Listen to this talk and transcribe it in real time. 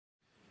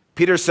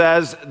Peter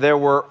says there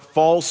were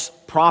false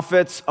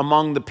prophets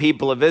among the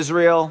people of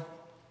Israel,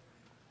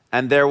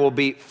 and there will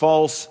be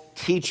false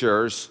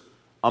teachers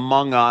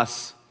among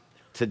us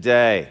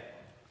today.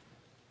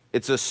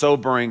 It's a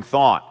sobering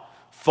thought.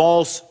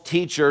 False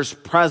teachers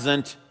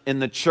present in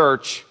the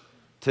church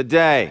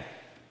today,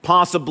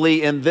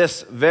 possibly in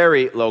this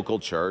very local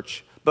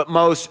church, but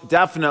most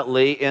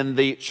definitely in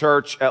the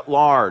church at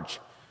large.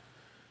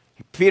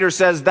 Peter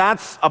says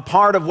that's a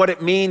part of what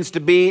it means to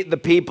be the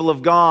people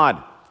of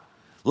God.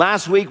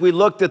 Last week we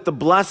looked at the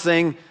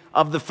blessing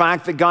of the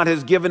fact that God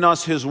has given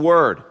us His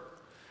Word,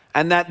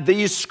 and that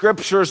these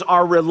scriptures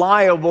are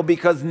reliable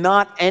because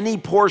not any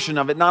portion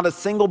of it, not a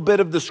single bit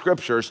of the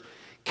scriptures,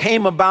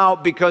 came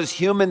about because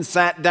humans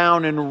sat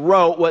down and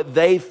wrote what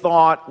they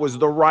thought was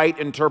the right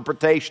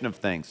interpretation of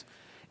things.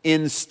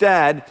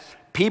 Instead,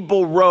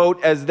 people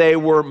wrote as they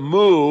were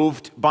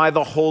moved by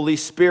the Holy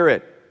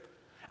Spirit.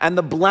 And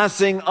the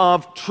blessing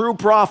of true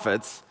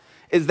prophets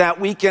is that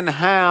we can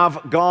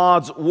have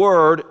God's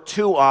word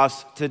to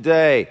us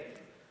today.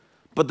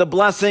 But the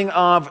blessing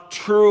of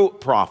true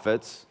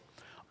prophets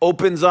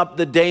opens up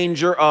the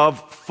danger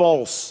of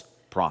false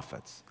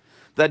prophets.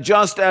 That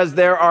just as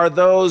there are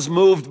those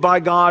moved by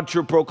God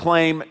to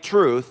proclaim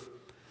truth,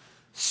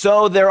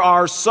 so there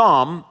are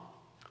some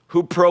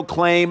who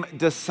proclaim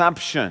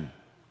deception.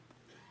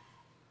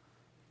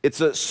 It's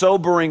a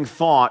sobering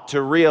thought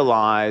to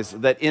realize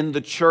that in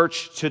the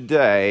church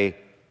today,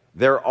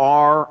 there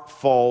are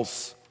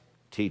false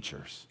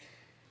teachers.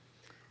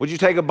 Would you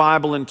take a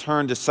Bible and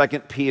turn to 2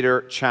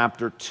 Peter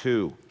chapter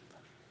 2?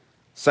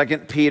 2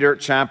 Peter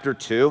chapter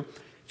 2.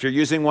 If you're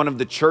using one of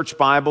the church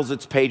Bibles,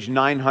 it's page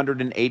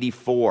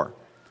 984.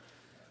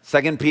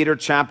 2 Peter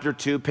chapter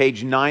 2,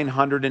 page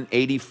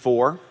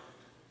 984.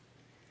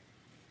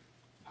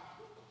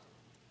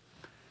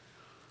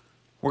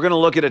 We're going to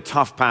look at a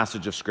tough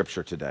passage of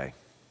Scripture today.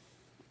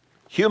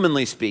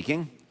 Humanly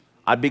speaking,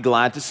 I'd be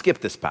glad to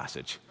skip this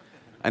passage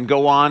and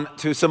go on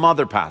to some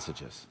other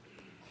passages.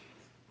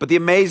 But the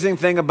amazing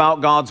thing about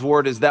God's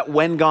Word is that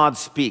when God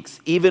speaks,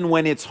 even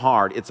when it's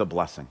hard, it's a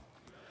blessing.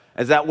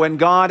 Is that when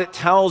God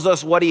tells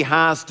us what He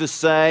has to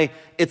say,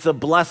 it's a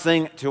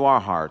blessing to our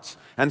hearts.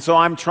 And so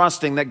I'm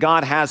trusting that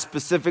God has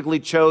specifically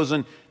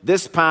chosen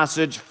this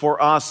passage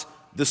for us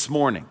this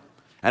morning.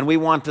 And we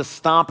want to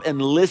stop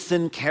and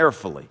listen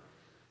carefully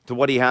to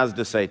what He has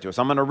to say to us.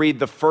 I'm going to read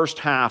the first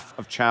half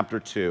of chapter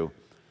 2.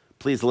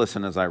 Please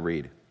listen as I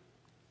read.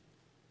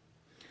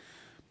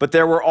 But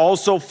there were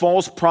also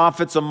false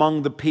prophets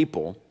among the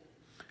people,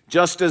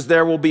 just as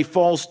there will be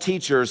false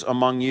teachers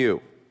among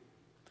you.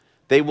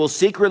 They will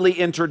secretly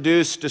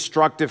introduce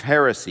destructive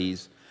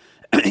heresies,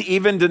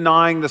 even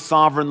denying the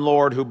sovereign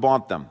Lord who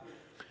bought them,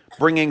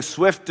 bringing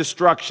swift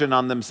destruction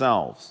on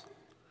themselves.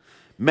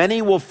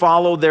 Many will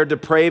follow their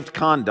depraved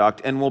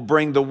conduct and will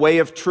bring the way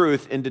of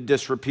truth into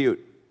disrepute.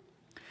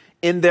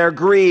 In their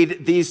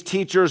greed, these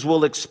teachers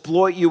will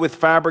exploit you with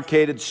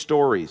fabricated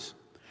stories.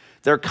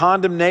 Their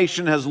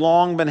condemnation has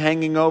long been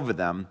hanging over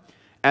them,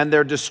 and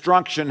their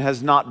destruction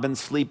has not been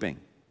sleeping.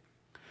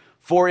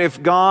 For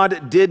if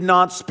God did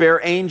not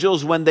spare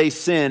angels when they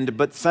sinned,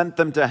 but sent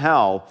them to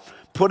hell,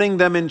 putting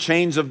them in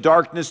chains of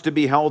darkness to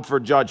be held for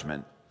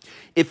judgment,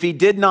 if He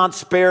did not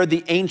spare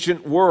the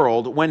ancient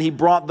world when He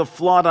brought the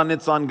flood on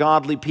its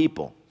ungodly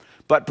people,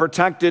 but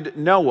protected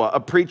Noah, a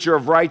preacher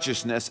of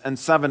righteousness, and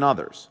 7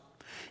 others,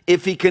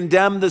 if He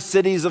condemned the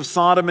cities of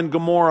Sodom and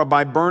Gomorrah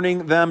by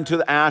burning them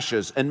to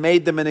ashes and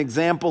made them an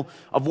example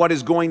of what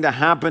is going to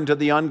happen to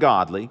the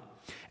ungodly,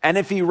 and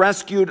if He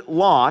rescued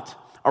Lot,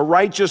 a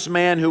righteous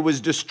man who was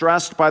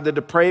distressed by the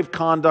depraved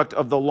conduct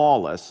of the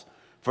lawless,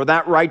 for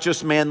that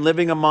righteous man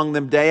living among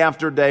them day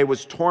after day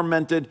was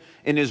tormented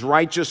in his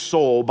righteous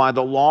soul by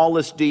the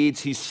lawless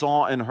deeds he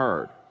saw and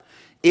heard.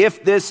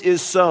 If this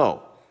is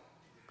so,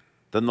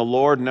 then the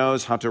Lord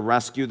knows how to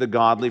rescue the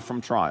godly from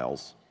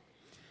trials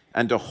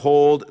and to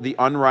hold the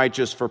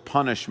unrighteous for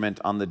punishment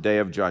on the day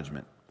of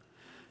judgment.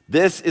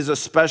 This is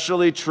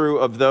especially true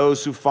of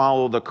those who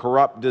follow the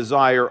corrupt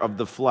desire of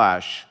the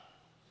flesh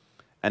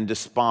and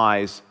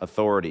despise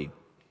authority.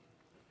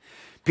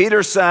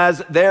 Peter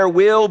says there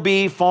will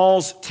be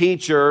false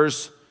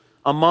teachers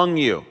among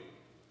you.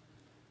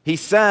 He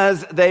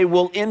says they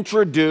will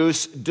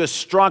introduce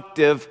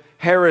destructive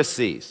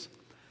heresies.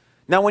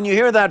 Now, when you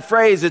hear that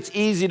phrase, it's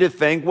easy to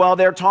think, well,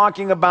 they're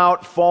talking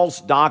about false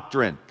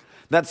doctrine.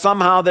 That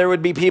somehow there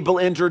would be people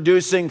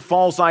introducing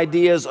false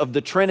ideas of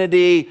the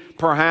Trinity,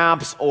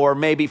 perhaps, or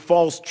maybe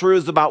false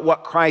truths about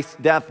what Christ's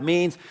death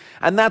means.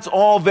 And that's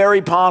all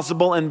very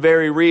possible and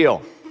very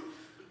real.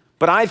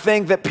 But I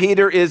think that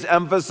Peter is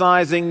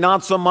emphasizing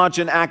not so much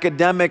an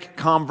academic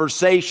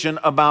conversation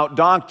about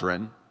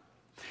doctrine,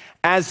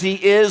 as he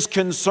is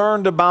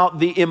concerned about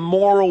the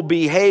immoral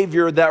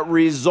behavior that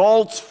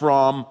results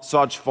from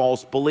such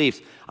false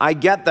beliefs. I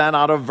get that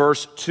out of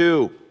verse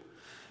 2.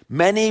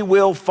 Many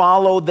will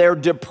follow their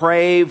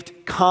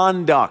depraved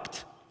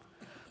conduct.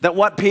 That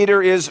what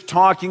Peter is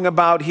talking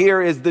about here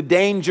is the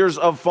dangers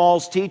of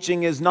false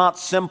teaching is not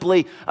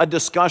simply a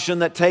discussion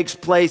that takes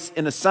place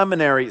in a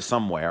seminary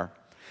somewhere.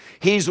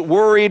 He's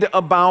worried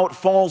about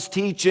false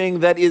teaching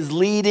that is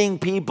leading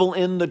people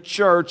in the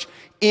church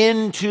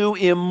into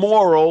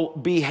immoral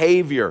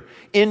behavior,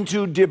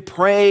 into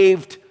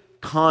depraved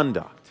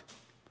conduct.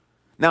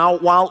 Now,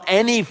 while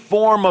any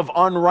form of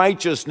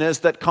unrighteousness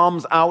that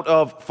comes out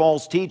of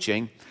false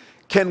teaching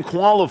can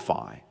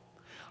qualify,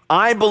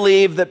 I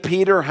believe that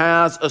Peter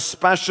has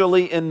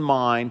especially in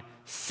mind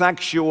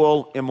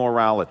sexual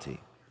immorality.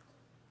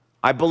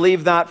 I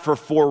believe that for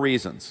 4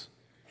 reasons.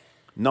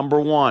 Number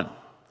 1,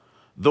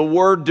 the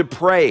word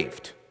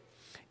depraved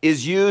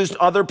is used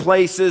other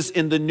places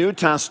in the New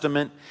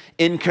Testament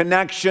in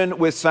connection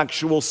with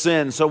sexual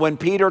sin. So when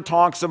Peter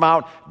talks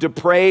about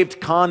depraved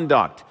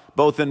conduct,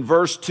 both in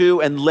verse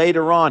 2 and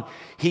later on,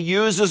 he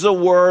uses a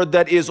word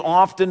that is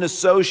often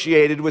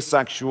associated with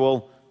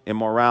sexual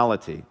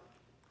immorality.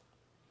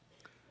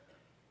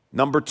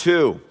 Number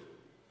 2,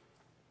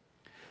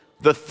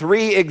 the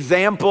 3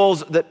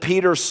 examples that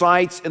Peter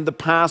cites in the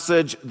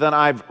passage that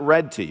I've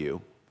read to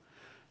you,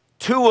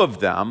 2 of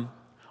them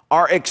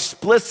are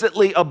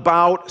explicitly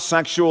about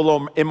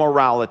sexual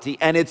immorality,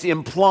 and it's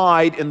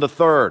implied in the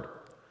 3rd.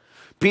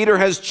 Peter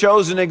has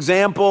chosen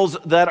examples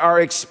that are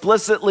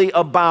explicitly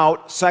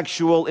about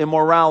sexual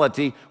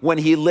immorality when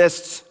he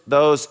lists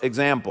those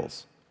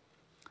examples.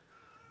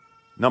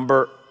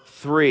 Number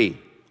 3,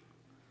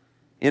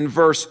 in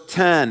verse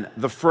 10,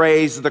 the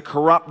phrase, the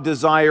corrupt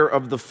desire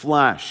of the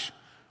flesh.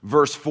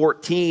 Verse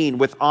 14,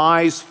 with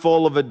eyes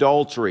full of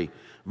adultery.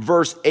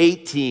 Verse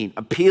 18,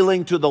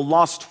 appealing to the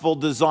lustful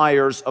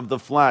desires of the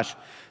flesh.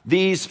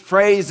 These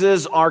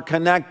phrases are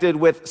connected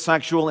with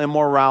sexual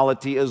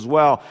immorality as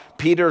well.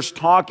 Peter's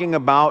talking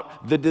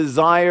about the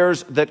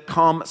desires that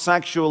come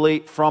sexually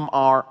from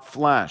our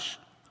flesh.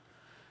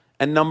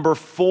 And number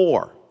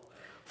 4,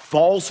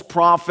 false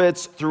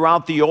prophets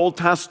throughout the Old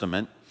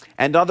Testament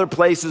and other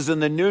places in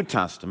the New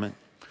Testament,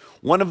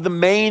 one of the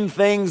main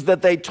things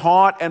that they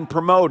taught and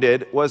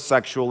promoted was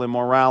sexual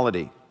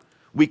immorality.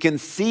 We can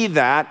see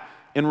that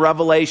in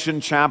Revelation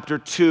chapter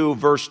 2,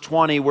 verse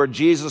 20, where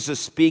Jesus is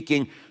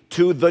speaking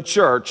to the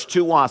church,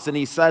 to us, and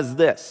he says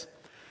this,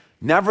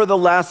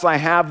 "Nevertheless, I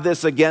have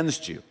this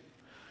against you.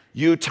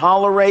 You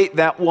tolerate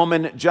that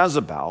woman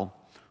Jezebel,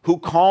 who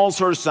calls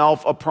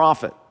herself a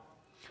prophet.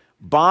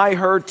 By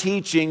her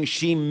teaching,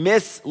 she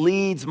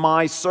misleads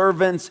my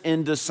servants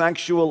into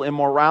sexual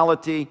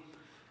immorality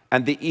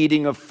and the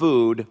eating of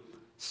food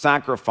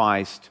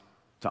sacrificed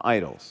to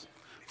idols."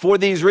 For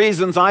these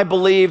reasons, I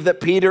believe that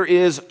Peter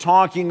is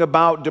talking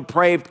about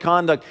depraved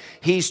conduct.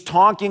 He's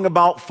talking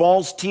about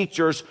false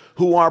teachers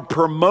who are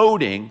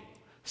promoting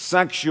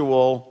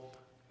sexual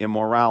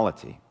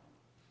immorality.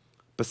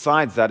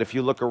 Besides that, if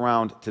you look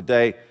around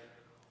today,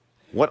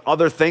 what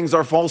other things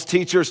are false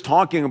teachers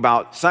talking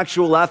about?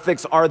 Sexual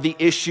ethics are the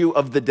issue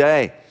of the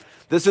day.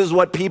 This is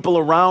what people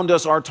around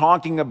us are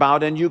talking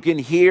about, and you can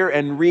hear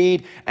and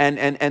read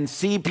and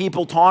see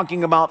people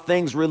talking about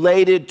things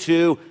related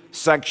to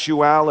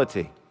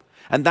sexuality.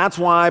 And that's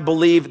why I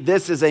believe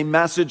this is a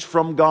message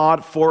from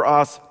God for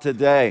us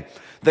today.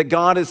 That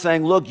God is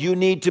saying, look, you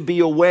need to be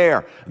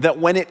aware that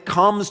when it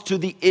comes to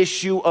the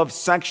issue of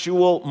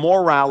sexual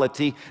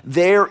morality,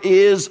 there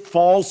is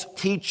false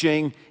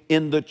teaching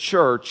in the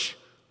church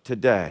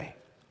today.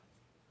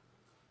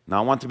 Now,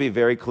 I want to be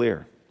very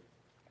clear.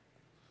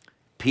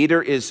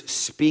 Peter is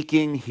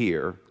speaking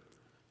here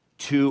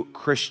to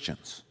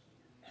Christians.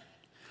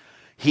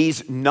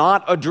 He's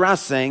not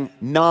addressing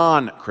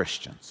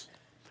non-Christians.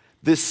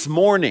 This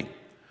morning,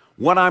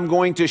 what I'm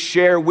going to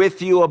share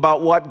with you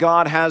about what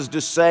God has to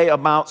say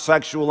about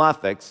sexual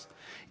ethics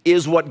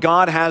is what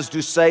God has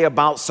to say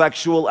about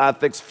sexual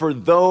ethics for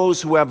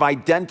those who have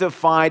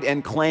identified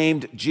and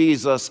claimed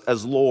Jesus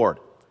as Lord.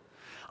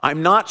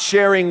 I'm not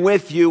sharing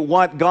with you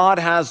what God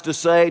has to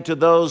say to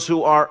those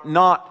who are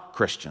not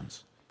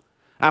Christians.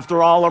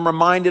 After all, I'm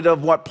reminded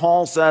of what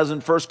Paul says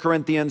in 1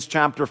 Corinthians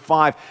chapter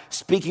 5,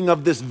 speaking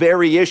of this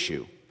very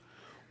issue.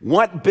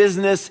 What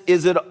business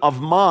is it of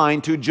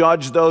mine to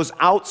judge those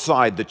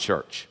outside the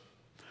church?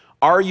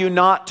 Are you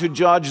not to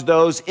judge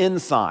those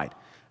inside?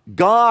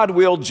 God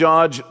will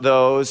judge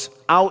those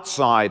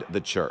outside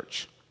the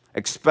church.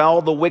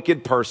 Expel the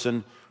wicked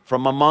person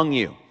from among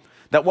you.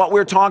 That what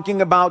we're talking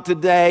about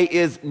today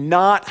is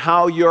not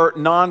how your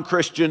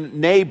non-Christian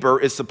neighbor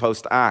is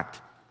supposed to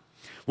act.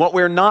 What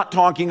we're not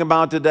talking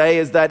about today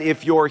is that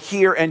if you're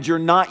here and you're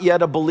not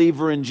yet a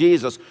believer in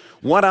Jesus,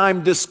 what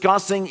I'm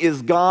discussing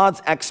is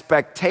God's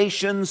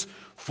expectations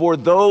for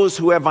those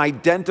who have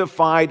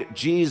identified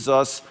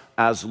Jesus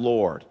as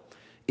Lord.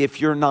 If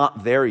you're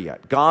not there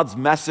yet, God's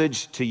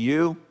message to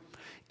you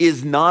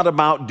is not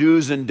about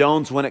do's and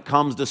don'ts when it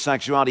comes to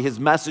sexuality. His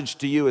message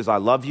to you is, I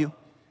love you,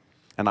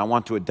 and I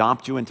want to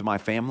adopt you into my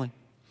family,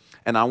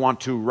 and I want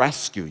to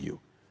rescue you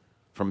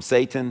from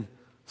Satan,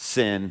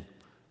 sin,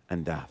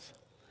 and death.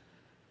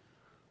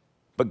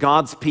 But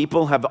God's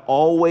people have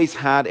always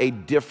had a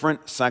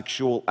different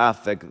sexual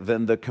ethic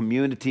than the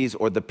communities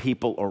or the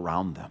people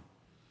around them.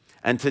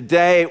 And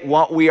today,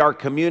 what we are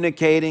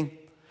communicating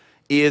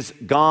is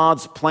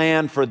God's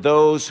plan for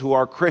those who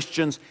are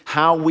Christians,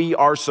 how we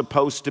are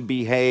supposed to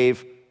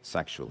behave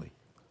sexually.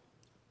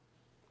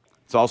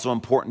 It's also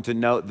important to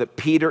note that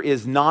Peter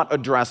is not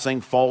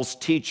addressing false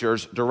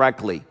teachers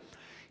directly.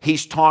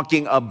 He's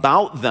talking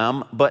about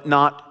them, but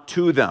not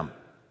to them.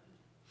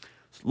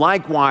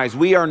 Likewise,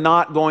 we are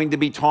not going to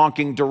be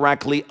talking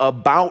directly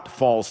about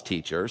false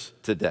teachers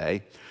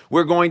today.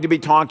 We're going to be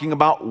talking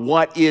about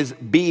what is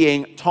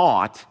being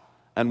taught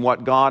and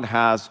what God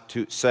has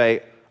to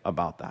say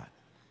about that.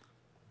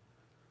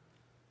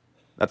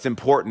 That's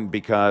important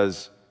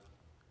because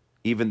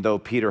even though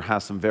Peter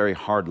has some very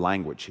hard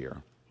language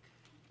here,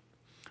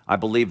 I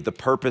believe the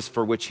purpose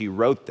for which he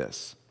wrote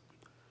this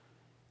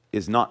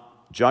is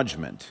not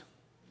judgment,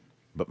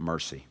 but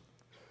mercy.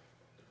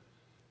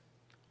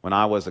 When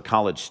I was a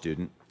college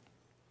student,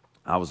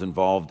 I was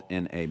involved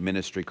in a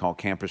ministry called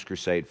Campus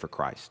Crusade for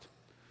Christ.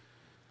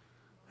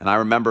 And I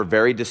remember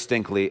very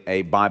distinctly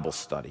a Bible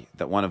study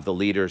that one of the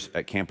leaders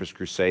at Campus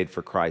Crusade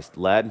for Christ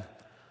led.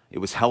 It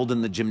was held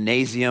in the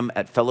gymnasium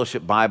at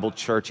Fellowship Bible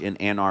Church in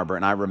Ann Arbor,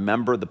 and I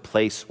remember the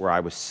place where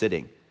I was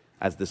sitting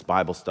as this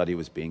Bible study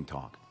was being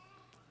taught.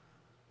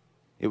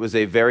 It was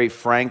a very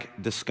frank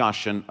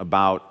discussion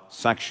about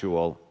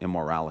sexual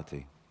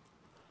immorality.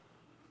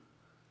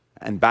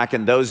 And back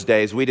in those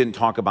days, we didn't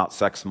talk about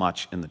sex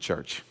much in the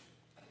church.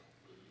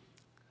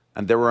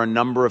 And there were a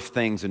number of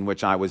things in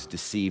which I was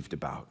deceived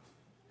about,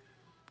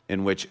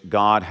 in which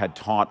God had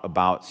taught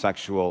about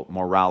sexual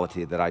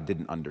morality that I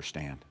didn't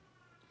understand.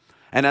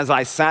 And as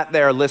I sat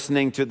there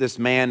listening to this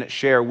man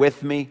share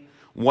with me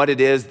what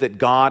it is that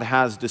God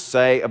has to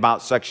say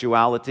about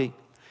sexuality,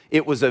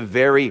 it was a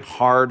very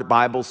hard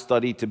Bible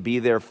study to be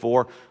there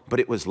for, but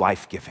it was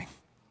life-giving.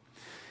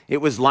 It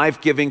was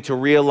life-giving to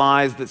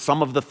realize that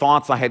some of the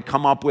thoughts I had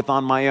come up with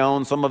on my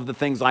own, some of the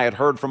things I had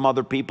heard from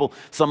other people,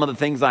 some of the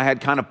things I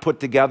had kind of put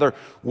together,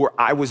 were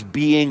I was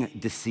being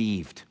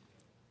deceived.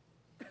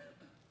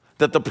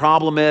 That the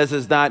problem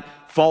is that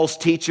false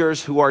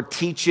teachers who are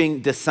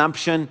teaching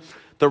deception,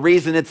 the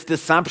reason it's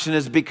deception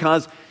is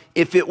because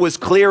if it was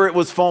clear it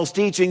was false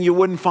teaching, you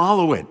wouldn't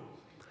follow it.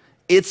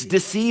 It's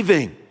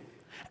deceiving.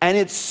 And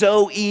it's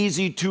so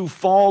easy to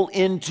fall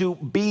into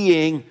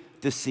being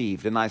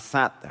deceived. And I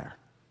sat there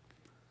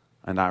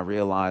and I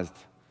realized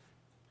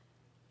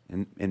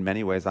in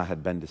many ways I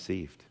had been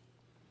deceived.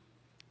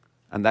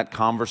 And that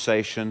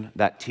conversation,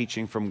 that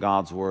teaching from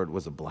God's word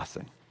was a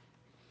blessing.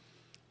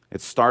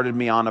 It started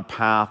me on a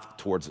path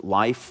towards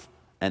life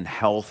and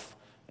health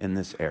in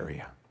this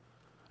area.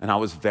 And I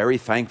was very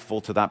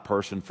thankful to that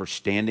person for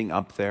standing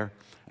up there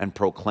and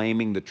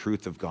proclaiming the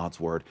truth of God's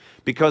word.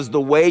 Because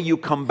the way you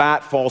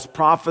combat false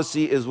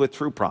prophecy is with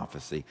true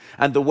prophecy.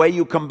 And the way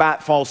you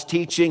combat false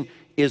teaching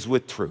is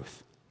with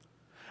truth.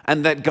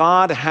 And that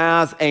God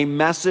has a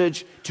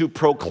message to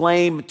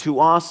proclaim to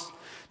us,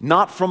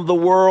 not from the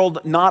world,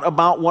 not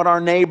about what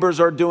our neighbors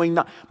are doing,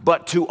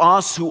 but to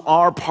us who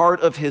are part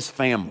of his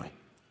family.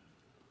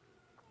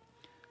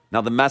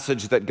 Now, the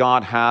message that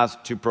God has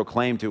to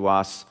proclaim to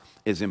us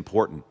is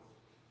important.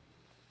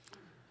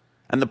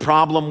 And the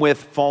problem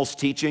with false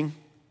teaching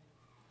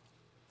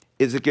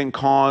is it can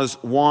cause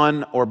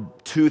one or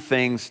two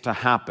things to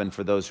happen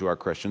for those who are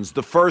Christians.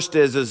 The first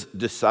is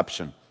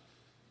deception.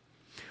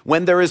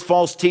 When there is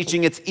false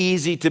teaching, it's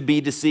easy to be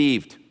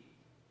deceived.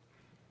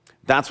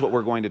 That's what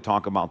we're going to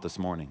talk about this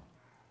morning.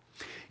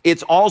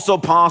 It's also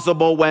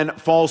possible when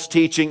false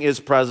teaching is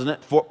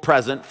present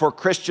for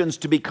Christians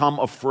to become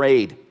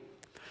afraid,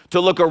 to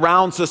look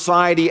around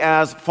society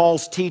as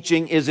false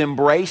teaching is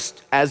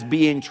embraced as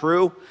being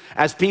true,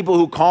 as people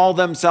who call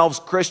themselves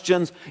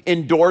Christians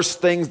endorse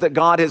things that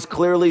God has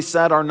clearly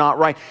said are not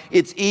right.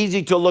 It's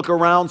easy to look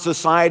around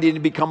society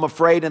and become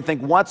afraid and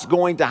think, what's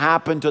going to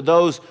happen to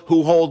those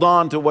who hold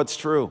on to what's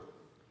true?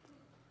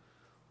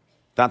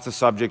 That's a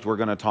subject we're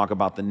going to talk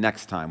about the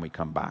next time we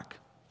come back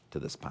to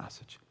this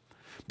passage.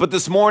 But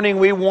this morning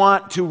we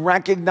want to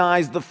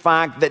recognize the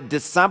fact that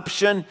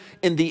deception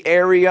in the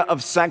area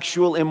of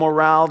sexual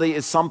immorality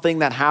is something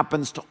that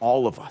happens to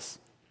all of us.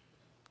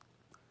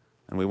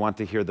 And we want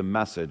to hear the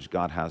message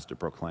God has to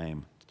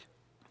proclaim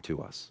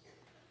to us.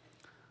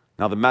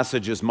 Now, the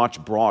message is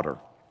much broader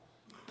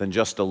than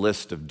just a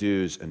list of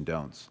do's and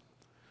don'ts.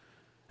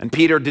 And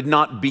Peter did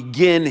not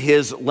begin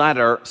his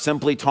letter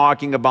simply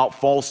talking about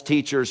false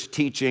teachers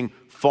teaching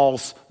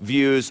false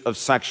views of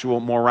sexual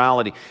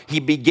morality. He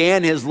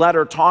began his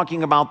letter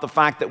talking about the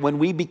fact that when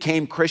we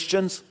became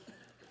Christians,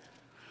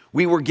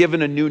 we were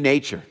given a new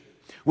nature.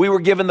 We were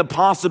given the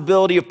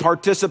possibility of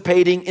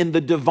participating in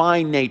the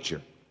divine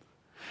nature.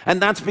 And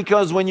that's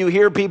because when you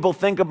hear people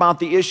think about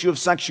the issue of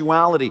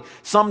sexuality,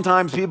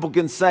 sometimes people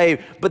can say,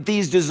 but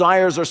these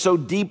desires are so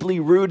deeply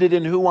rooted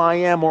in who I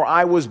am, or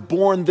I was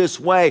born this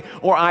way,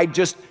 or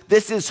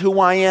this is who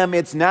I am,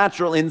 it's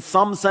natural. In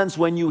some sense,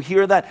 when you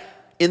hear that,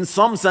 in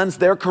some sense,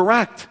 they're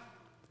correct.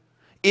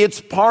 It's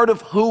part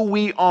of who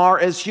we are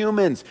as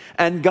humans.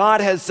 And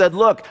God has said,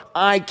 look,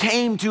 I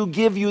came to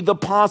give you the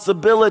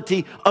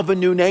possibility of a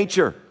new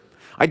nature.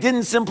 I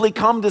didn't simply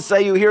come to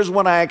say, here's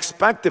what I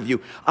expect of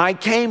you. I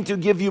came to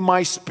give you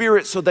my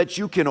spirit so that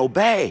you can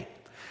obey.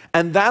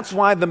 And that's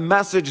why the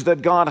message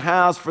that God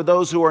has for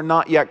those who are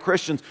not yet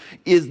Christians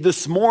is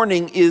this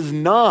morning is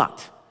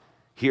not,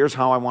 here's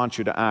how I want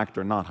you to act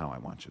or not how I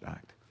want you to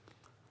act.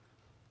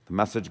 The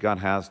message God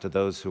has to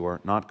those who are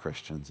not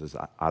Christians is,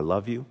 I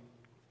love you.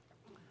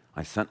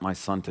 I sent my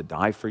son to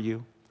die for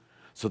you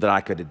so that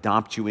I could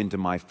adopt you into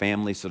my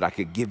family, so that I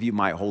could give you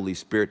my Holy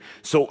Spirit,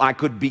 so I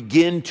could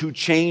begin to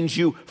change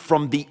you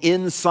from the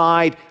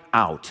inside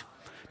out.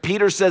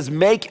 Peter says,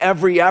 make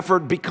every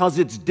effort because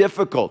it's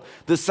difficult.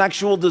 The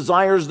sexual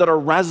desires that are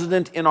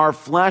resident in our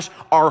flesh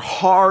are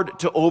hard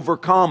to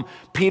overcome.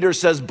 Peter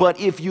says, but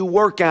if you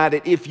work at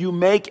it, if you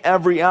make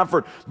every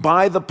effort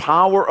by the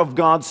power of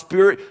God's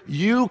Spirit,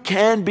 you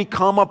can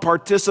become a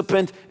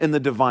participant in the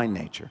divine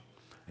nature.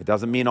 It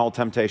doesn't mean all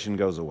temptation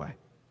goes away.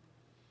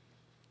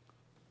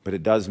 But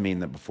it does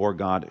mean that before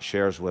God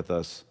shares with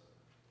us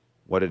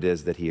what it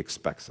is that he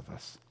expects of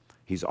us,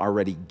 he's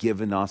already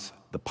given us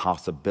the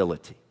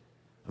possibility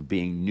of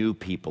being new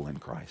people in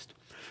Christ.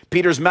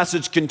 Peter's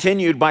message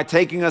continued by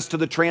taking us to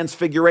the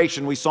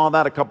transfiguration. We saw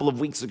that a couple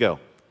of weeks ago.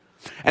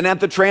 And at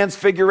the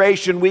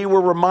transfiguration, we were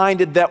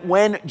reminded that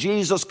when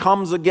Jesus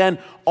comes again,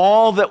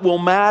 all that will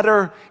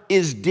matter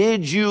is,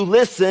 did you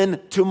listen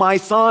to my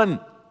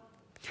son?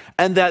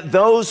 And that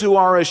those who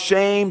are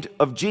ashamed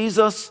of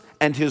Jesus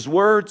and his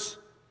words,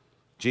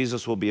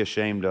 Jesus will be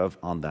ashamed of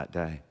on that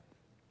day.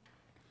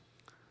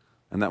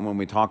 And that when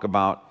we talk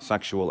about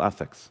sexual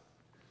ethics,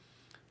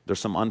 there's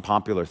some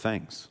unpopular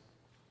things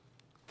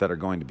that are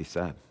going to be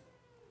said.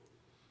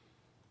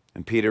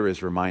 And Peter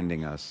is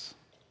reminding us,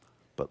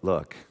 but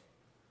look,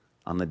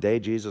 on the day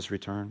Jesus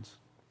returns,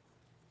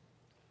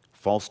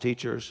 false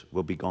teachers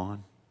will be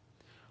gone.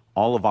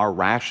 All of our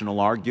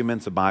rational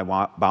arguments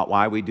about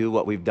why we do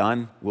what we've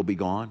done will be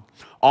gone.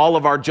 All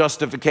of our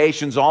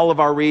justifications, all of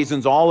our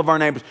reasons, all of our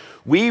neighbors.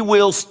 We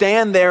will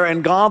stand there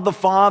and God the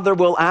Father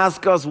will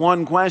ask us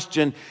one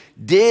question: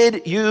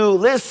 did you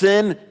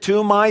listen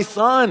to my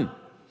son?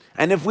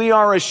 And if we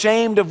are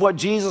ashamed of what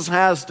Jesus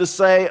has to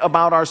say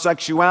about our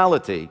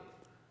sexuality,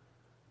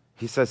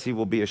 he says he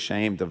will be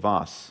ashamed of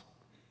us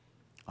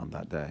on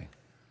that day.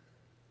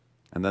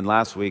 And then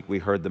last week we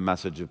heard the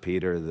message of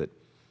Peter that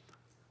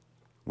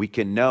we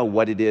can know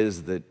what it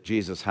is that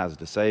Jesus has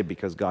to say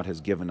because God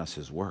has given us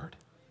his word.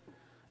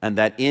 And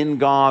that in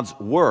God's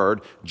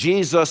word,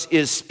 Jesus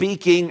is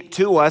speaking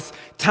to us,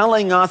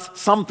 telling us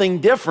something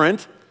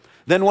different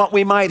than what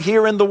we might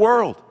hear in the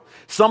world.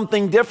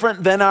 Something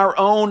different than our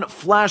own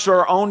flesh or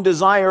our own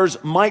desires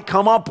might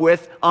come up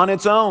with on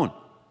its own.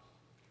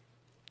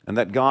 And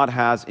that God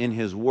has in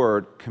his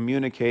word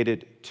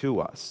communicated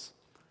to us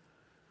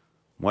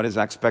what his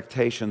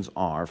expectations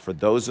are for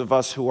those of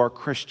us who are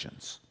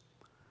Christians,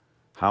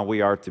 how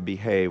we are to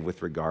behave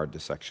with regard to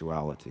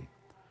sexuality.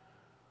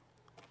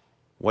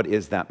 What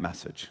is that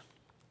message?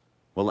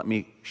 Well, let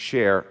me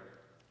share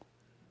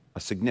a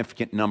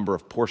significant number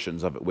of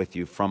portions of it with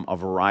you from a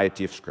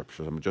variety of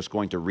scriptures. I'm just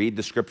going to read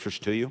the scriptures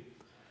to you,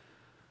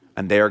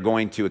 and they are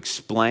going to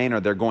explain, or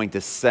they're going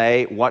to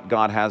say what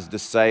God has to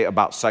say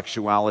about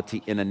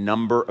sexuality in a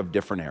number of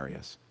different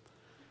areas.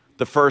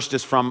 The first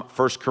is from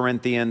 1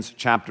 Corinthians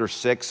chapter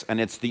 6,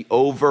 and it's the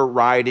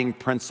overriding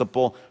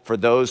principle for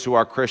those who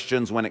are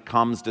Christians when it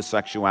comes to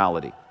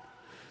sexuality.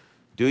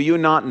 Do you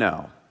not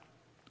know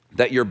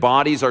that your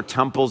bodies are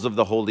temples of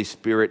the Holy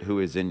Spirit who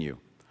is in you,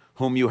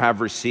 whom you have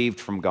received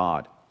from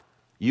God?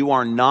 You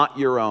are not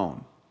your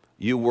own.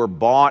 You were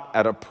bought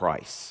at a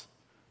price.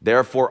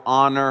 Therefore,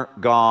 honor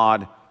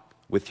God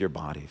with your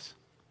bodies.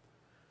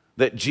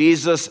 That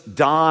Jesus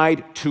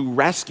died to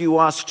rescue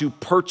us, to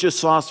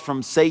purchase us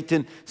from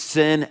Satan,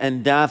 sin,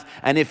 and death.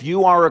 And if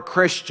you are a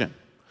Christian,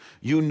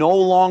 you no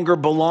longer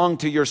belong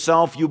to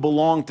yourself, you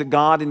belong to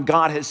God. And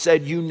God has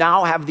said, you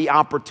now have the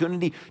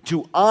opportunity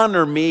to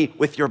honor me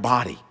with your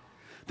body.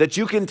 That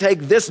you can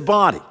take this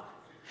body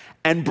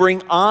and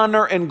bring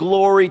honor and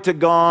glory to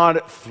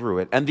God through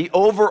it. And the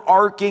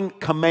overarching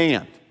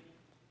command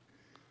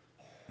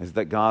is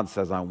that God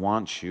says, I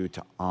want you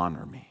to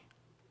honor me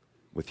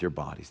with your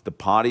bodies, the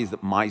bodies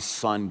that my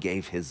son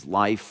gave his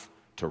life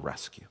to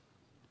rescue.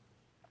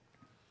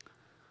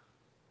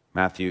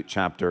 Matthew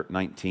chapter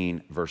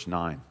 19, verse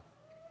 9.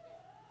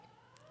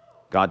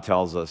 God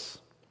tells us,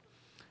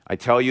 I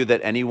tell you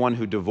that anyone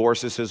who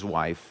divorces his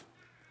wife,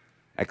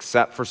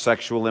 except for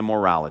sexual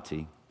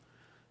immorality,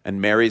 and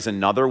marries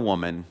another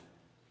woman,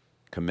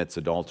 commits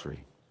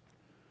adultery.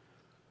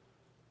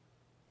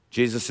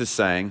 Jesus is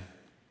saying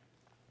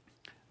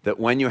that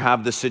when you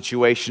have the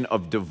situation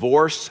of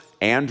divorce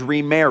and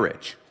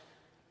remarriage,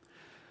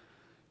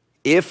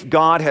 if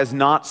God has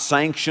not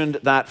sanctioned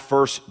that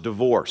first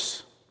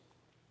divorce,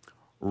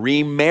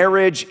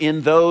 remarriage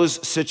in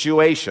those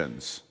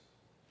situations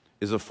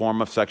is a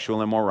form of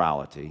sexual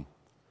immorality.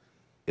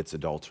 It's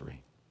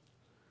adultery.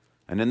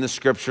 And in the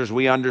scriptures,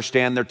 we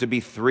understand there to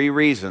be three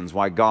reasons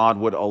why God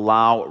would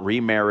allow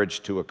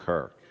remarriage to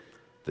occur: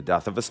 the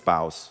death of a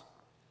spouse,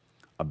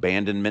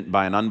 abandonment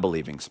by an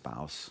unbelieving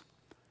spouse,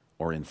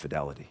 or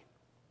infidelity.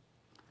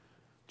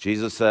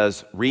 Jesus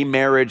says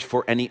remarriage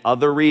for any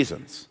other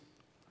reasons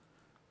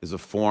is a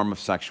form of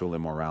sexual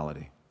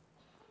immorality.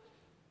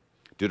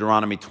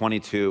 Deuteronomy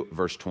 22,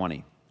 verse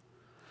 20.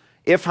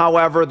 If,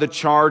 however, the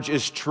charge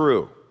is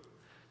true,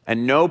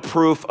 and no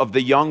proof of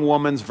the young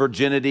woman's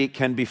virginity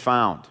can be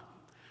found,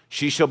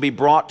 she shall be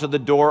brought to the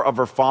door of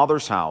her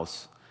father's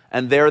house,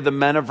 and there the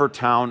men of her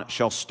town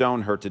shall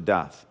stone her to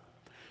death.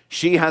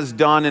 She has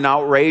done an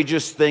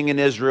outrageous thing in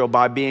Israel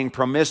by being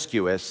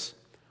promiscuous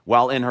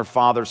while in her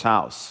father's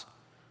house.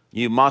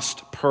 You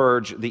must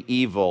purge the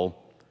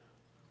evil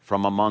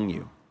from among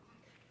you.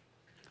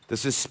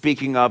 This is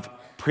speaking of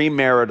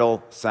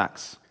premarital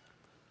sex,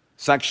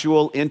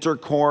 sexual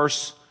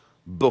intercourse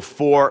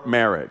before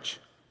marriage.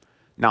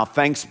 Now,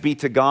 thanks be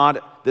to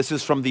God, this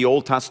is from the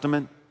Old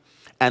Testament,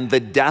 and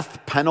the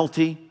death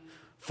penalty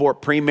for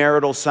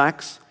premarital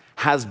sex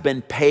has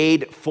been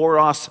paid for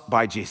us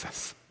by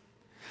Jesus.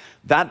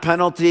 That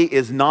penalty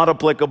is not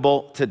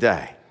applicable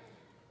today.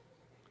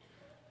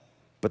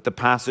 But the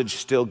passage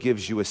still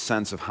gives you a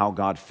sense of how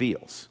God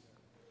feels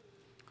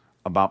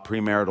about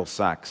premarital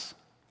sex.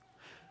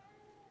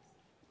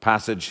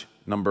 Passage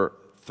number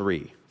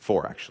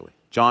 4 actually.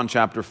 John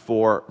chapter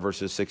 4,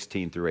 verses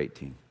 16 through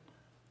 18.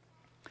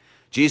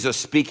 Jesus,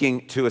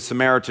 speaking to a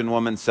Samaritan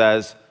woman,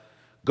 says,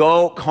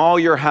 "Go, call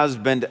your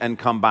husband and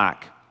come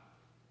back."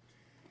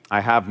 "I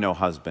have no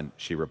husband,"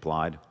 she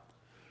replied.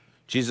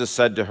 Jesus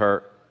said to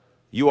her,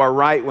 "You are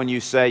right when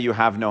you say you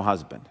have no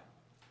husband.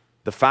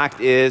 The fact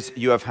is,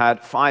 you have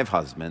had 5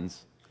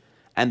 husbands,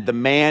 and the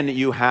man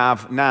you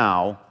have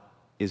now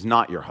is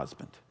not your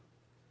husband.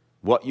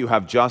 What you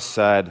have just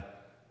said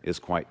is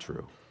quite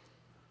true."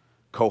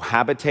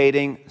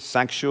 Cohabitating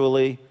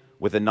sexually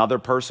with another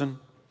person,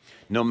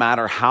 no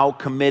matter how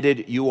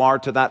committed you are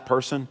to that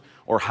person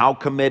or how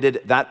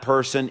committed that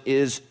person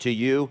is to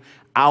you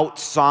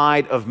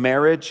outside of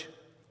marriage,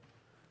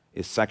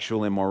 is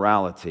sexual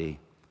immorality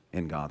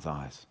in God's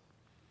eyes.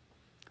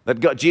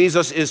 That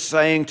Jesus is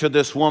saying to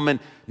this woman,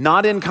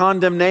 not in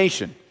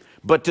condemnation,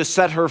 but to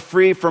set her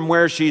free from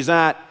where she's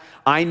at.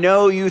 I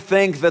know you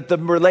think that the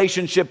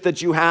relationship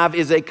that you have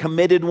is a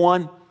committed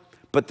one,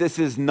 but this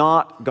is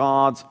not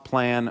God's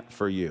plan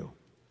for you.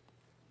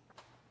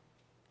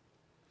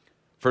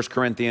 1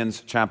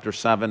 Corinthians chapter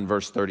 7,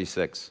 verse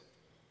 36.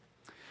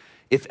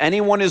 If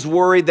anyone is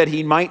worried that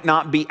he might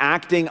not be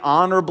acting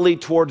honorably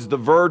towards the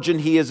virgin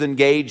he is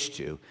engaged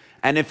to,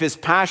 and if his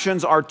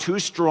passions are too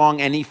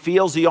strong and he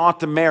feels he ought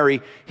to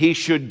marry, he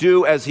should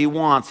do as he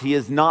wants. He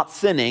is not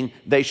sinning.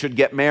 They should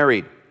get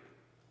married.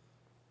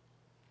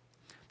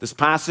 This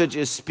passage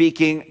is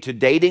speaking to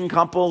dating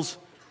couples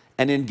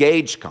and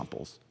engaged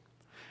couples.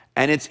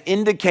 And it's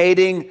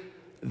indicating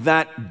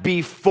that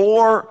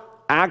before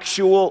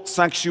actual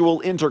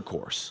sexual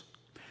intercourse,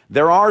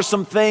 there are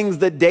some things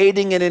that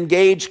dating and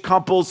engaged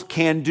couples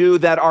can do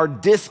that are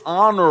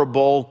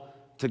dishonorable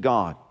to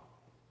God.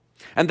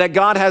 And that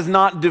God has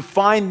not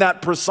defined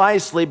that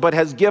precisely, but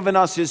has given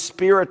us His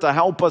Spirit to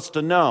help us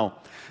to know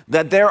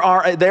that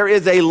there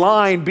is a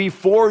line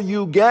before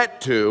you get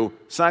to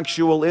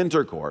sexual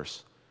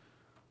intercourse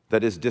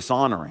that is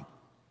dishonoring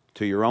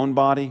to your own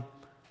body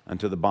and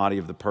to the body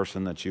of the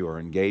person that you are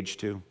engaged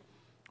to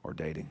or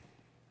dating.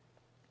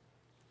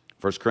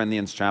 1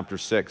 Corinthians chapter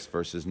 6,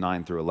 verses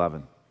 9 through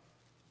 11.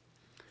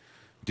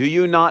 Do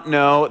you not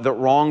know that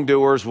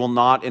wrongdoers will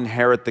not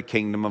inherit the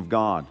kingdom of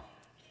God?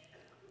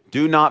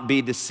 Do not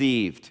be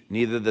deceived,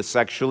 neither the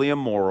sexually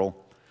immoral,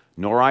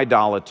 nor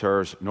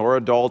idolaters, nor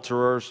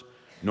adulterers,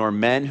 nor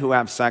men who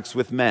have sex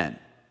with men,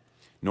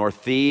 nor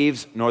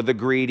thieves, nor the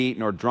greedy,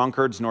 nor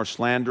drunkards, nor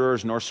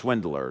slanderers, nor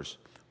swindlers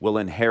will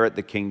inherit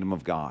the kingdom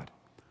of God.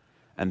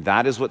 And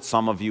that is what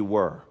some of you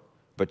were,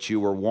 but you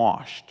were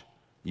washed,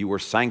 you were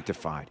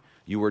sanctified,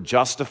 you were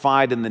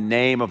justified in the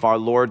name of our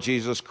Lord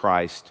Jesus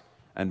Christ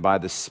and by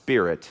the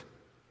Spirit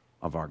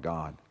of our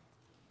God.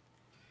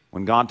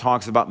 When God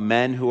talks about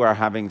men who are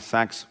having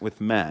sex with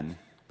men,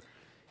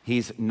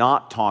 He's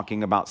not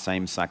talking about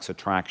same-sex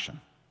attraction.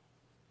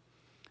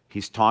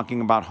 He's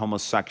talking about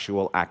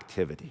homosexual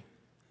activity.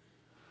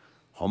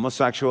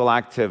 Homosexual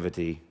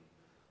activity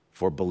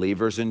for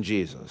believers in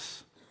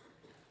Jesus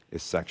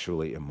is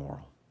sexually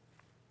immoral.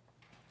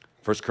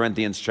 1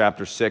 Corinthians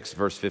chapter 6,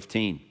 verse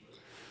 15.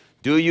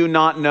 Do you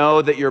not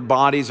know that your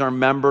bodies are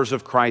members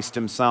of Christ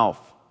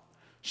Himself?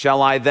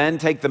 Shall I then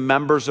take the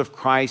members of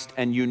Christ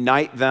and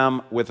unite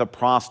them with a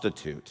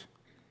prostitute?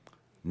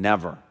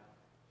 Never.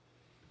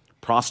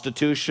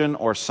 Prostitution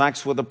or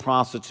sex with a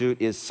prostitute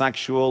is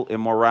sexual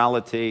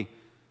immorality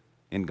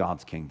in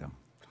God's kingdom.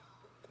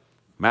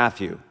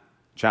 Matthew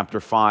chapter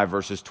 5,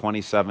 verses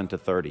 27 to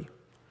 30.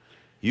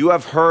 You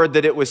have heard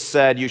that it was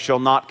said, you shall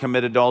not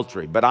commit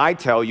adultery. But I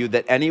tell you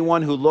that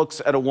anyone who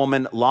looks at a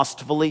woman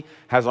lustfully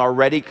has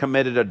already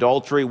committed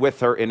adultery with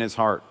her in his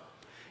heart.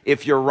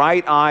 If your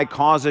right eye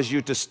causes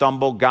you to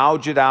stumble,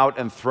 gouge it out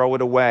and throw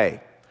it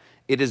away.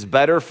 It is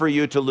better for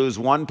you to lose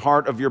one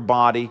part of your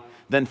body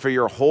than for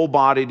your whole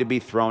body to be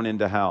thrown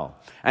into hell.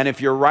 And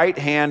if your right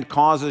hand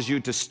causes you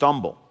to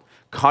stumble,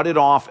 cut it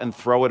off and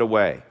throw it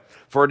away.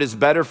 For it is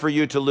better for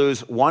you to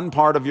lose one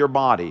part of your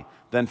body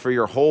than for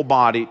your whole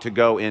body to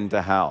go into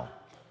hell.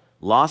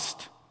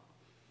 Lust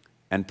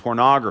and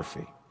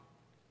pornography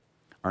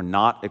are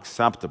not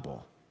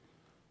acceptable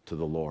to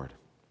the Lord.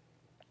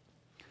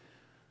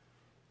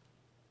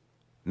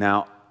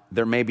 Now,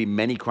 there may be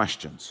many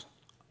questions.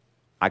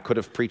 I could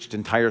have preached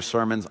entire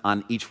sermons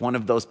on each one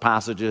of those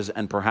passages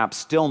and perhaps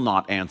still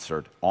not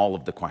answered all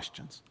of the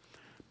questions.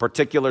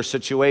 Particular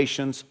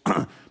situations,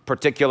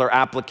 particular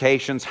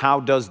applications, how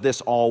does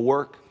this all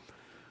work?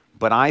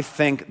 But I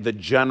think the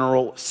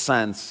general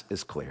sense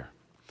is clear.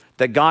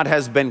 That God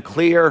has been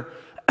clear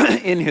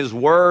in His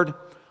Word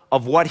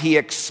of what He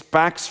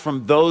expects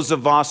from those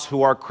of us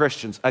who are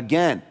Christians.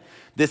 Again,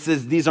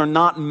 these are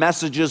not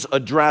messages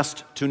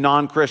addressed to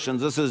non-Christians.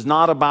 This is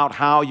not about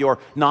how your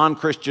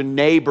non-Christian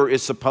neighbor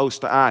is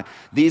supposed to act.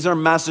 These are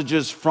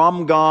messages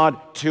from God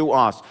to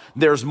us.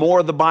 There's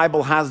more the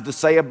Bible has to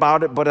say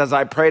about it, but as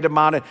I prayed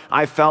about it,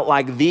 I felt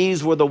like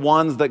these were the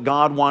ones that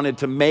God wanted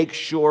to make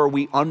sure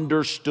we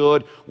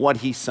understood what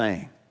He's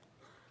saying.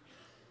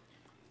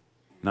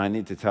 And I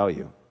need to tell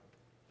you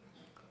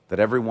that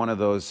every one of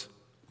those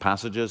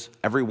passages,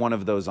 every one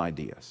of those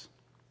ideas,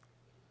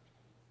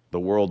 the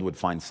world would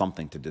find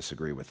something to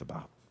disagree with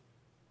about.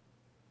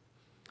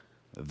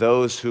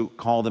 Those who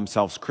call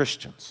themselves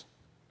Christians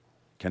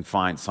can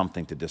find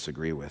something to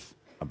disagree with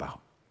about.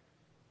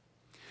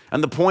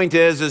 And the point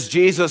is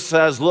Jesus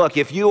says, look,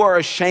 if you are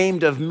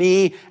ashamed of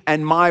me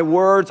and my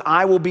words,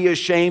 I will be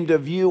ashamed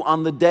of you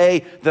on the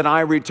day that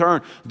I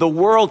return. The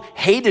world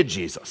hated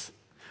Jesus.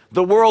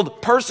 The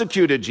world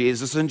persecuted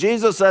Jesus. And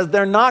Jesus says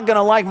they're not going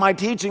to like my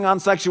teaching on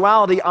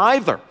sexuality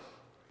either.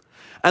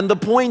 And the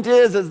point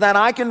is that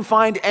I can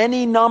find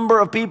any number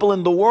of people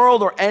in the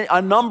world or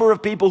a number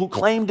of people who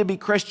claim to be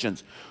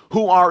Christians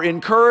who are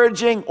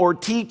encouraging or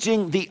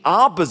teaching the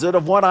opposite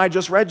of what I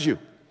just read you.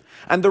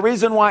 And the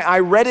reason why I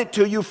read it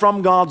to you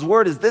from God's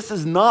Word is this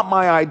is not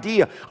my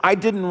idea. I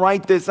didn't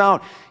write this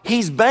out.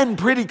 He's been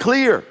pretty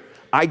clear.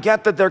 I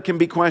get that there can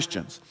be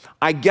questions.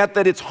 I get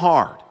that it's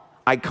hard.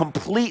 I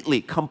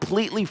completely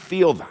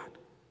feel that.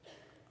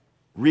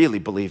 Really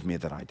believe me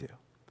that I do.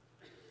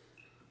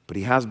 But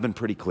He has been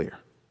pretty clear.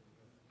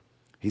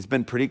 He's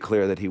been pretty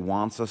clear that He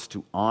wants us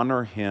to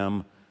honor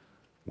Him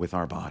with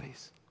our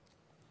bodies.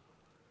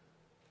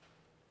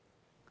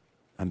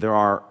 And there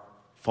are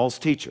false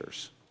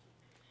teachers,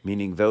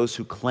 meaning those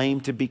who claim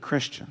to be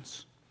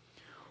Christians,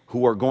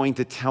 who are going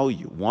to tell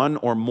you one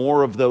or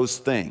more of those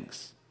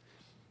things.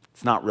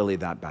 It's not really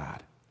that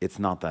bad. It's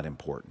not that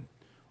important.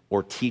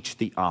 Or teach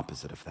the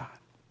opposite of that.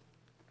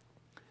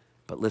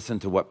 But listen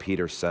to what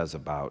Peter says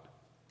about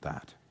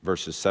that.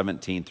 Verses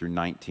 17 through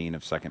 19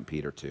 of 2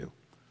 Peter 2.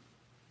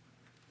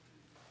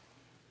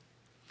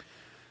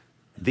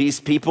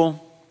 These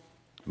people,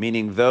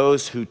 meaning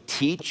those who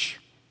teach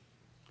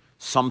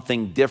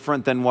something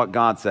different than what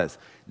God says,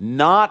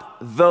 not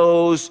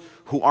those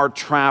who are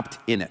trapped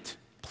in it.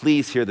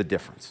 Please hear the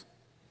difference.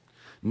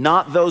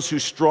 Not those who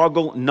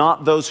struggle,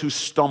 not those who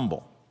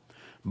stumble,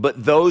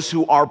 but those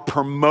who are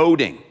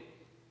promoting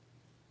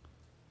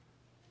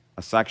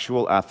a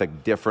sexual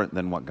ethic different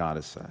than what God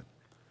has said.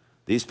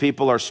 These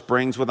people are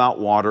springs without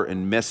water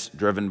and mists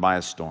driven by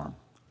a storm.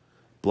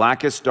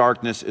 Blackest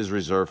darkness is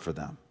reserved for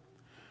them.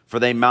 For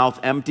they mouth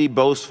empty,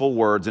 boastful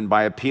words, and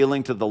by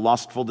appealing to the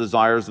lustful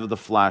desires of the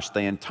flesh,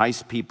 they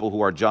entice people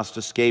who are just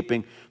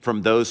escaping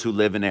from those who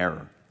live in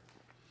error.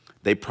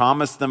 They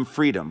promise them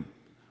freedom,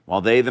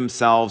 while they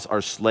themselves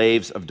are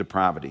slaves of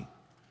depravity.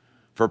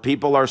 For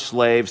people are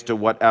slaves to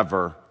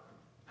whatever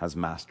has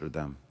mastered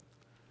them.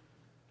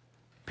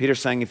 Peter's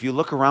saying, if you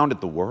look around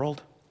at the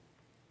world,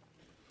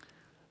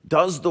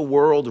 does the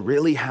world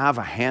really have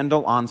a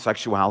handle on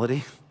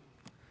sexuality?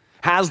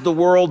 Has the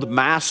world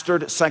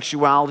mastered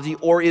sexuality,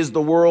 or is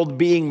the world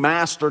being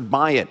mastered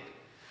by it?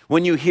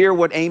 When you hear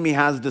what Amy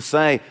has to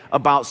say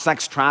about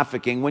sex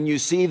trafficking, when you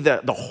see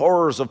the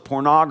horrors of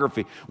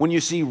pornography, when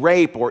you see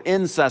rape or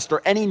incest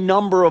or any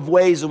number of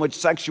ways in which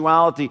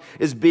sexuality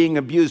is being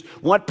abused,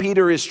 what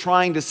Peter is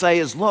trying to say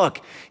is,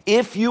 look,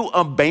 if you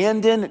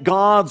abandon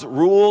God's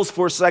rules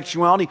for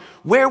sexuality,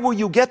 where will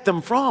you get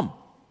them from?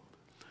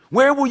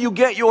 Where will you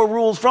get your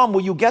rules from?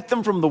 Will you get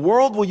them from the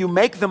world? Will you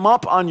make them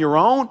up on your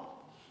own?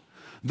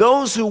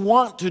 Those who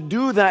want to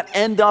do that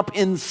end up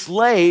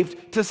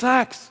enslaved to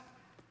sex.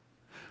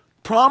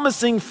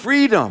 Promising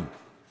freedom.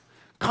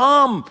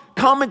 Come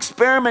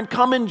experiment,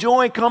 come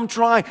enjoy, come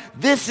try.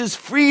 This is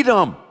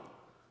freedom.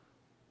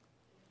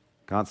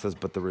 God says,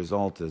 but the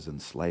result is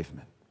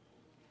enslavement.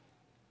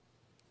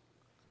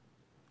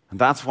 And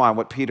that's why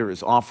what Peter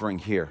is offering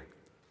here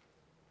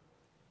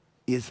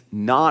is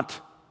not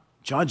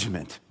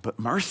judgment, but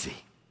mercy.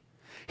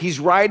 He's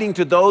writing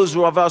to those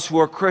of us who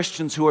are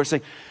Christians who are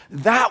saying,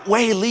 that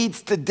way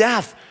leads to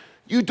death.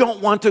 You don't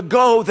want to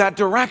go that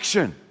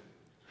direction.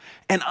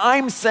 And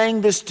I'm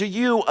saying this to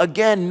you,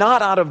 again,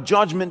 not out of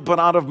judgment, but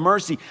out of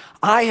mercy.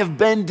 I have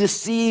been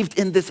deceived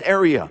in this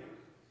area.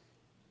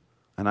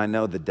 And I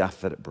know the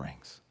death that it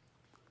brings.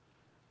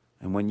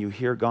 And when you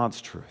hear God's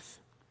truth,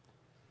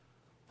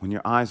 when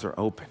your eyes are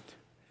opened,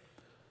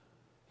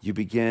 you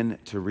begin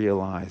to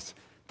realize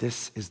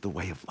this is the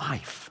way of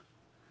life.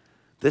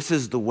 This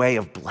is the way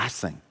of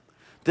blessing.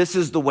 This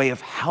is the way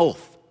of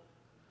health.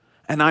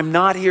 And I'm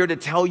not here to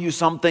tell you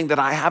something that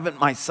I haven't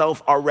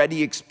myself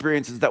already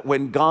experienced, is that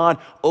when God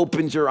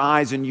opens your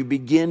eyes and you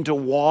begin to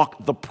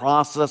walk the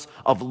process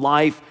of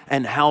life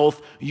and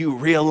health, you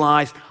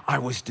realize I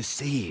was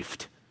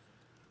deceived.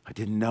 I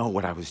didn't know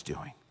what I was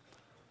doing.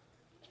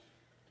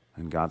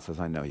 And God says,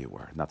 I know you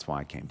were, and that's why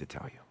I came to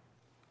tell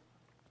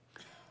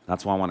you.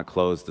 That's why I want to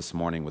close this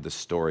morning with a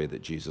story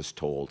that Jesus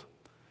told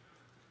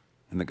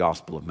in the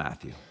Gospel of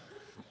Matthew.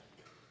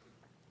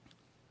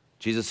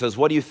 Jesus says,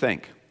 what do you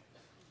think?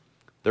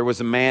 There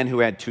was a man who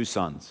had 2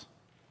 sons.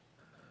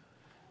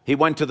 He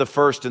went to the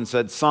first and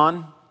said,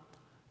 son,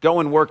 go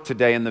and work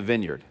today in the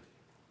vineyard.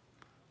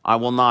 I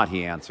will not,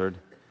 he answered.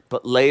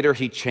 But later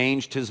he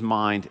changed his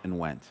mind and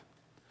went.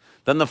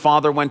 Then the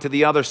father went to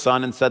the other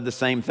son and said the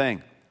same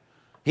thing.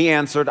 He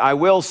answered, I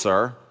will,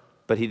 sir,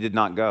 but he did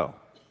not go.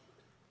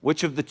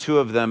 Which of the 2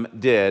 of them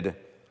did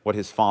what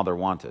his father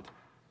wanted?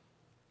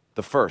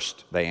 The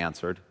first, they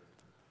answered.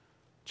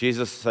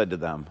 Jesus said to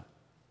them,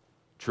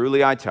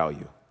 truly I tell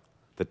you,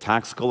 the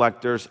tax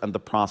collectors and the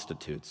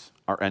prostitutes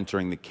are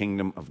entering the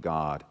kingdom of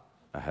God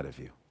ahead of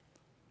you.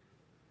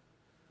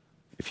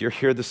 If you're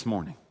here this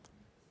morning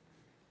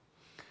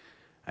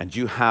and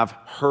you have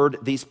heard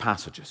these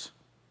passages,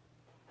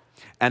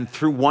 and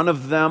through one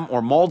of them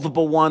or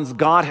multiple ones,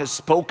 God has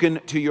spoken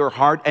to your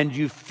heart and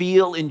you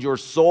feel in your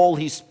soul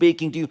He's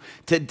speaking to you,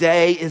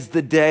 today is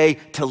the day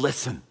to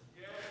listen.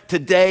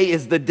 Today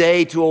is the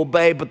day to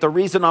obey. But the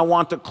reason I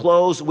want to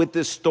close with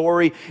this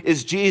story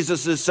is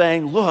Jesus is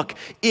saying, look,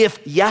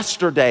 if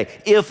yesterday,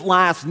 if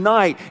last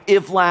night,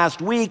 if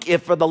last week,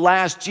 if for the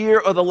last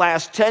year or the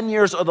last 10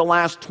 years or the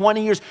last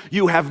 20 years,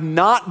 you have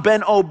not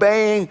been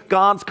obeying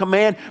God's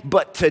command,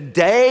 but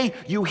today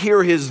you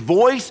hear His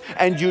voice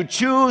and you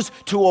choose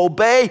to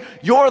obey,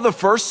 you're the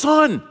first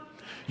son.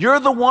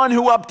 You're the one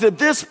who up to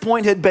this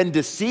point had been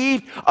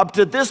deceived, up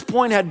to this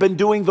point had been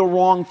doing the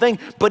wrong thing.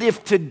 But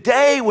if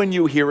today when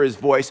you hear His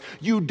voice,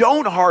 you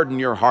don't harden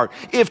your heart,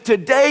 if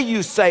today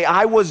you say,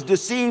 I was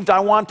deceived, I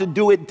want to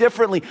do it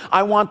differently,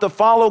 I want to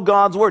follow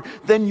God's word,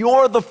 then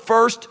you're the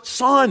first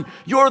son,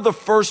 you're the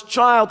first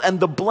child, and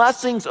the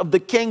blessings of the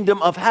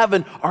kingdom of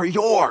heaven are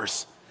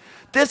yours.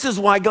 This is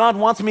why God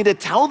wants me to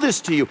tell this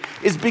to you,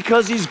 is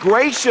because He's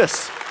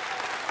gracious.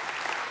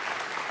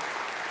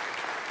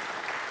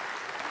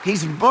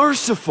 He's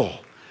merciful.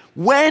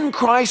 When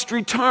Christ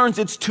returns,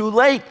 it's too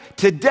late.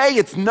 Today,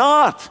 it's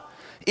not.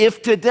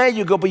 If today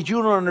you go, but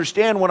you don't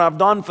understand what I've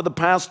done for the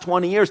past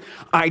 20 years.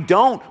 I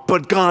don't,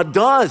 but God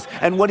does.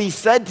 And what He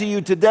said to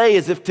you today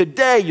is, if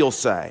today you'll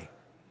say,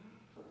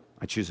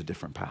 I choose a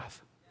different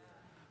path.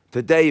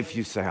 Today, if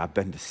you say, I've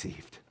been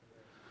deceived.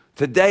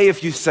 Today,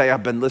 if you say,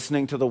 I've been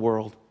listening to the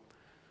world.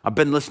 I've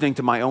been listening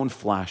to my own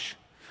flesh.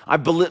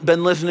 I've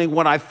been listening to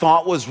what I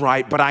thought was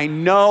right, but I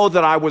know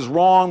that I was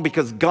wrong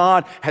because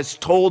God has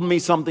told me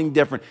something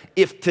different.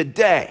 If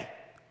today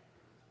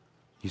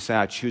you say,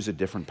 I choose a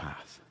different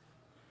path,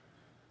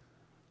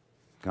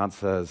 God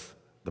says,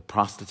 the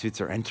prostitutes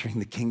are entering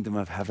the kingdom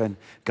of heaven.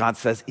 God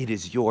says, it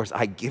is yours.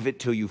 I give it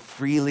to you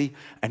freely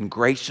and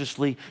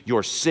graciously.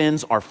 Your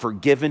sins are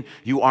forgiven.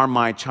 You are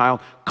my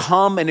child.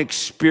 Come and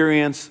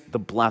experience the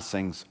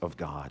blessings of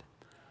God.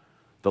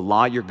 The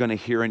lie you're going to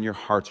hear in your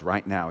hearts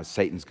right now is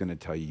Satan's going to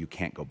tell you you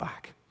can't go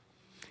back.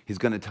 He's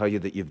going to tell you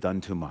that you've done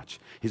too much.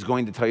 He's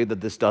going to tell you that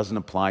this doesn't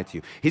apply to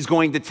you. He's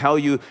going to tell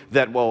you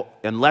that, well,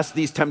 unless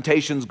these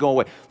temptations go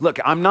away. Look,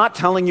 I'm not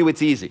telling you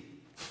it's easy.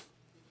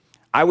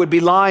 I would be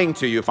lying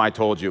to you if I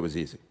told you it was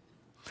easy.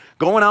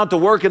 Going out to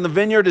work in the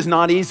vineyard is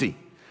not easy.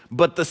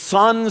 But the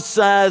Son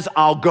says,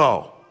 I'll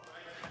go.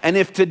 And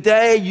if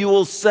today you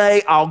will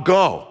say, I'll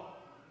go,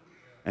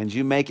 and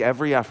you make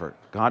every effort,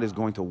 God is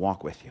going to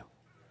walk with you.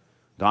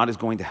 God is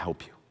going to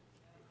help you.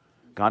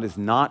 God is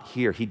not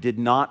here. He did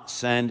not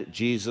send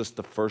Jesus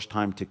the first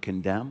time to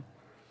condemn.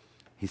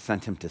 He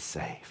sent Him to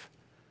save.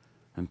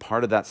 And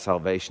part of that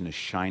salvation is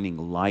shining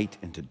light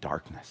into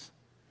darkness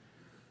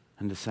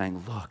and to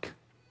saying, look,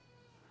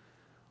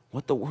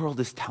 what the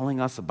world is telling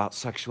us about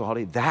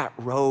sexuality, that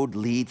road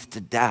leads to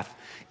death.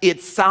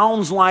 It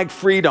sounds like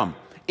freedom.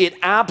 It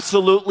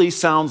absolutely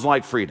sounds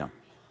like freedom.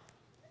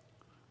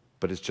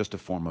 But it's just a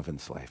form of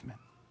enslavement.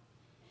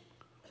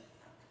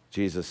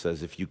 Jesus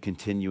says, if you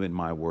continue in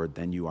my word,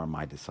 then you are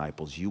my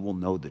disciples. You will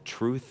know the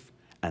truth,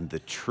 and the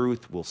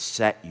truth will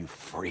set you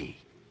free.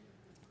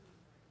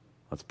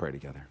 Let's pray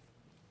together.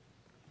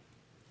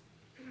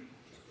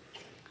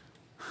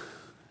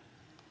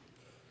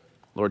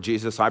 Lord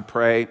Jesus, I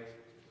pray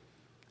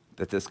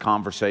that this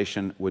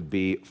conversation would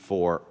be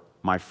for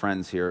my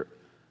friends here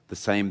the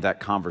same that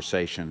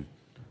conversation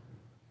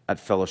at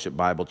Fellowship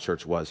Bible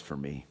Church was for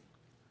me.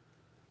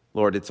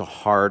 Lord, it's a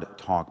hard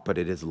talk, but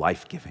it is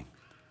life-giving.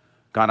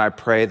 God, I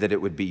pray that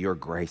it would be your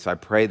grace. I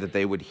pray that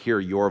they would hear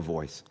your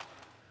voice.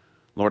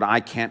 Lord, I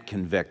can't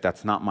convict.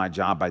 That's not my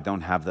job. I don't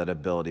have that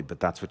ability,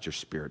 but that's what your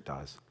Spirit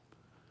does.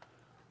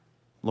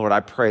 Lord, I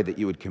pray that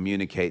you would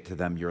communicate to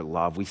them your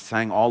love. We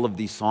sang all of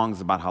these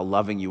songs about how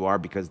loving you are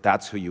because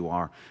that's who you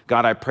are.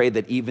 God, I pray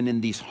that even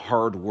in these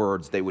hard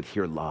words, they would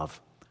hear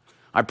love.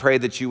 I pray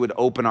that you would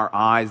open our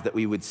eyes, that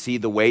we would see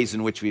the ways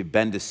in which we've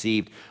been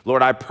deceived.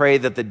 Lord, I pray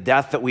that the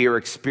death that we are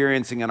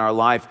experiencing in our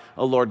life,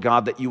 oh Lord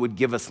God, that you would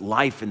give us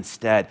life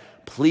instead.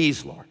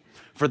 Please, Lord,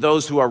 for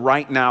those who are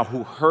right now,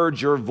 who heard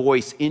your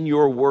voice in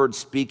your word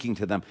speaking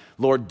to them,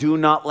 Lord, do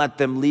not let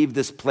them leave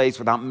this place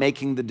without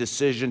making the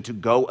decision to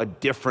go a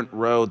different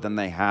road than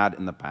they had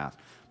in the past.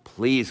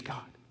 Please,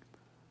 God.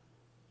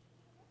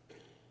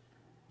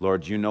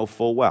 Lord, you know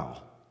full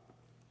well,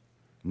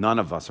 none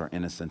of us are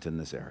innocent in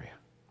this area.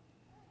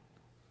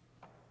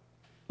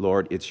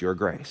 Lord, it's your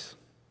grace.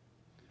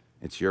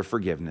 It's your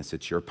forgiveness.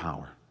 It's your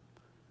power.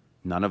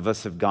 None of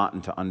us have gotten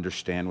to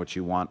understand what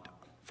you want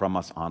from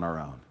us on our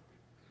own.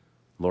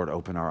 Lord,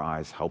 open our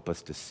eyes. Help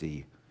us to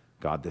see.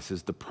 God, this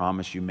is the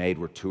promise you made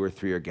where 2 or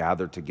 3 are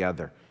gathered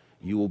together.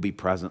 You will be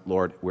present,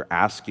 Lord. We're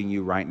asking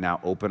you right now,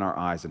 open our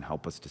eyes and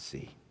help us to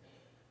see.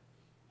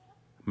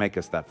 Make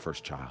us that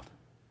first child.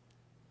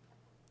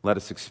 Let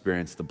us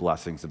experience the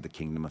blessings of the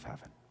kingdom of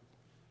heaven.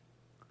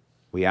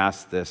 We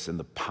ask this in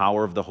the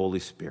power of the Holy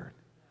Spirit.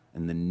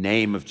 In the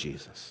name of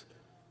Jesus,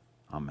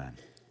 amen.